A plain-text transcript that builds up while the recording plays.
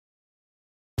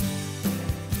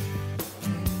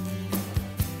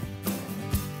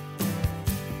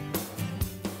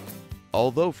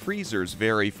Although freezers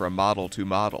vary from model to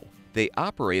model, they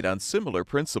operate on similar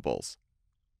principles.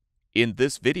 In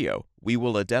this video, we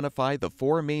will identify the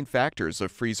 4 main factors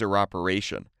of freezer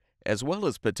operation, as well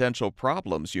as potential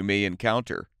problems you may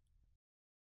encounter.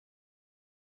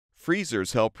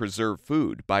 Freezers help preserve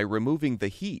food by removing the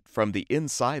heat from the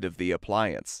inside of the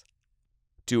appliance.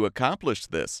 To accomplish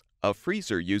this, a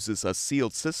freezer uses a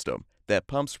sealed system that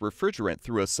pumps refrigerant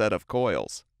through a set of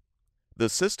coils. The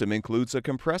system includes a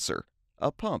compressor,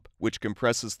 a pump which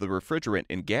compresses the refrigerant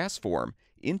in gas form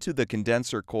into the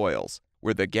condenser coils,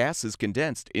 where the gas is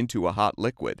condensed into a hot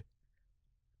liquid.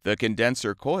 The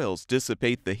condenser coils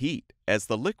dissipate the heat as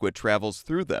the liquid travels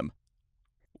through them.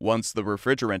 Once the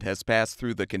refrigerant has passed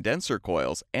through the condenser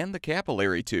coils and the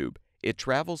capillary tube, it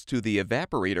travels to the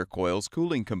evaporator coil's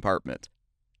cooling compartment.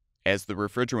 As the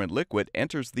refrigerant liquid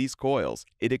enters these coils,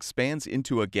 it expands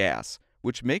into a gas,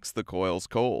 which makes the coils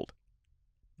cold.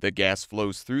 The gas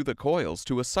flows through the coils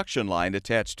to a suction line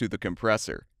attached to the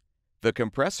compressor. The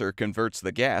compressor converts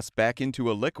the gas back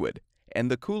into a liquid, and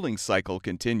the cooling cycle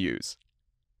continues.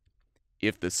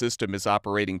 If the system is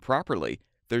operating properly,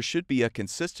 there should be a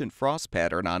consistent frost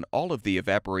pattern on all of the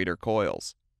evaporator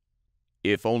coils.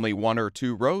 If only 1 or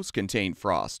 2 rows contain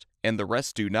frost and the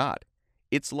rest do not,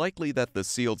 it's likely that the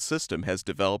sealed system has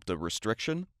developed a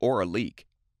restriction or a leak.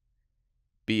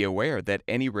 Be aware that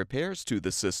any repairs to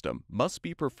the system must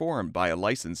be performed by a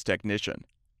licensed technician.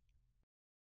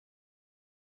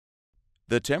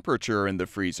 The temperature in the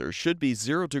freezer should be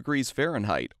 0 degrees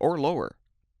Fahrenheit or lower.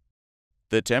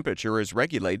 The temperature is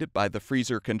regulated by the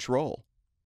freezer control.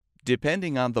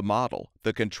 Depending on the model,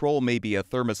 the control may be a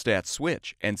thermostat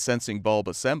switch and sensing bulb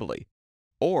assembly,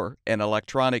 or an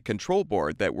electronic control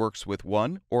board that works with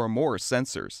 1 or more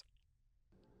sensors.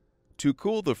 To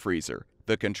cool the freezer,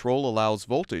 the control allows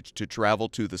voltage to travel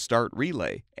to the start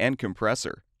relay and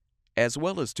compressor, as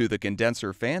well as to the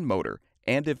condenser fan motor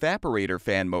and evaporator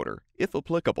fan motor, if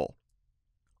applicable.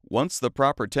 Once the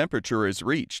proper temperature is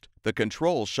reached, the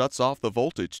control shuts off the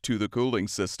voltage to the cooling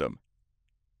system.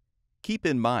 Keep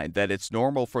in mind that it's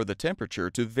normal for the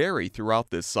temperature to vary throughout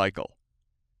this cycle.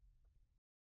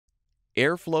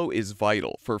 Airflow is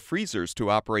vital for freezers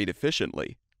to operate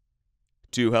efficiently.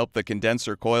 To help the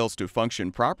condenser coils to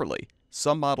function properly,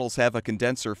 some models have a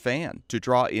condenser fan to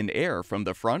draw in air from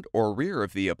the front or rear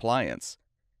of the appliance,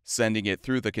 sending it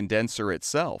through the condenser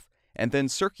itself and then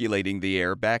circulating the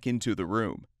air back into the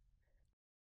room.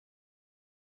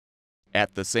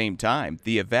 At the same time,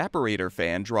 the evaporator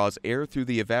fan draws air through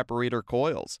the evaporator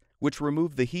coils, which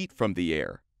remove the heat from the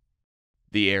air.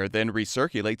 The air then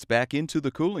recirculates back into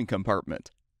the cooling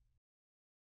compartment.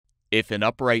 If an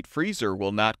upright freezer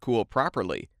will not cool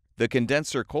properly, the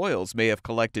condenser coils may have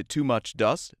collected too much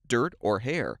dust, dirt, or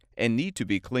hair and need to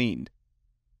be cleaned.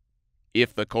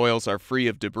 If the coils are free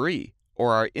of debris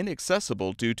or are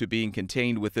inaccessible due to being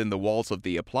contained within the walls of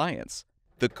the appliance,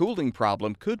 the cooling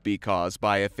problem could be caused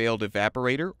by a failed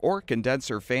evaporator or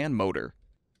condenser fan motor.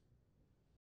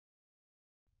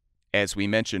 As we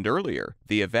mentioned earlier,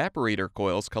 the evaporator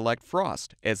coils collect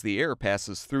frost as the air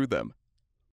passes through them.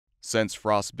 Since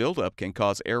frost buildup can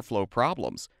cause airflow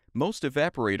problems, most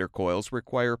evaporator coils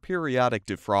require periodic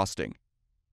defrosting.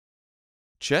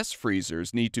 Chest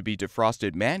freezers need to be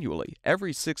defrosted manually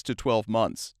every 6 to 12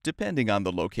 months, depending on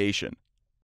the location.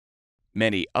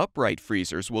 Many upright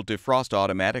freezers will defrost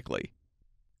automatically.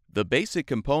 The basic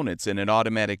components in an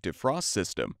automatic defrost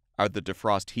system are the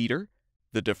defrost heater,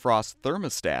 the defrost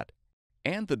thermostat,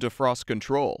 and the defrost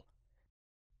control.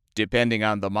 Depending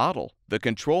on the model, the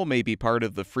control may be part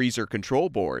of the freezer control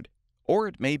board, or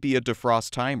it may be a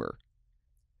defrost timer.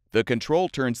 The control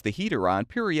turns the heater on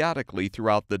periodically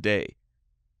throughout the day.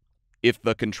 If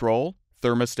the control,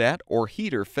 thermostat, or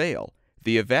heater fail,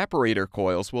 the evaporator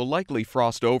coils will likely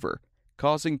frost over,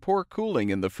 causing poor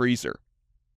cooling in the freezer.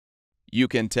 You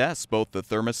can test both the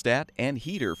thermostat and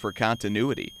heater for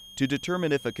continuity to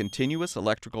determine if a continuous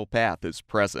electrical path is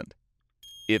present.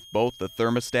 If both the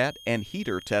thermostat and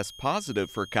heater test positive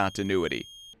for continuity,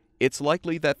 it's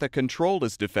likely that the control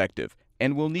is defective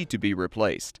and will need to be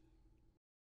replaced.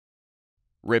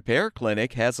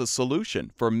 RepairClinic has a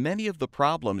solution for many of the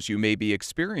problems you may be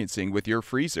experiencing with your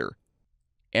freezer.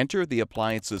 Enter the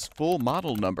appliance's full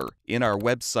model number in our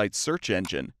website's search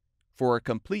engine for a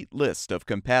complete list of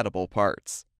compatible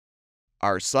parts.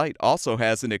 Our site also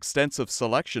has an extensive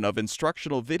selection of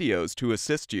instructional videos to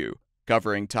assist you,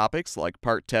 covering topics like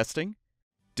part testing,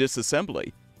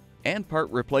 disassembly, and part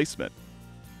replacement.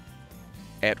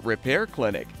 At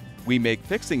RepairClinic, we make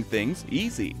fixing things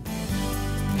easy.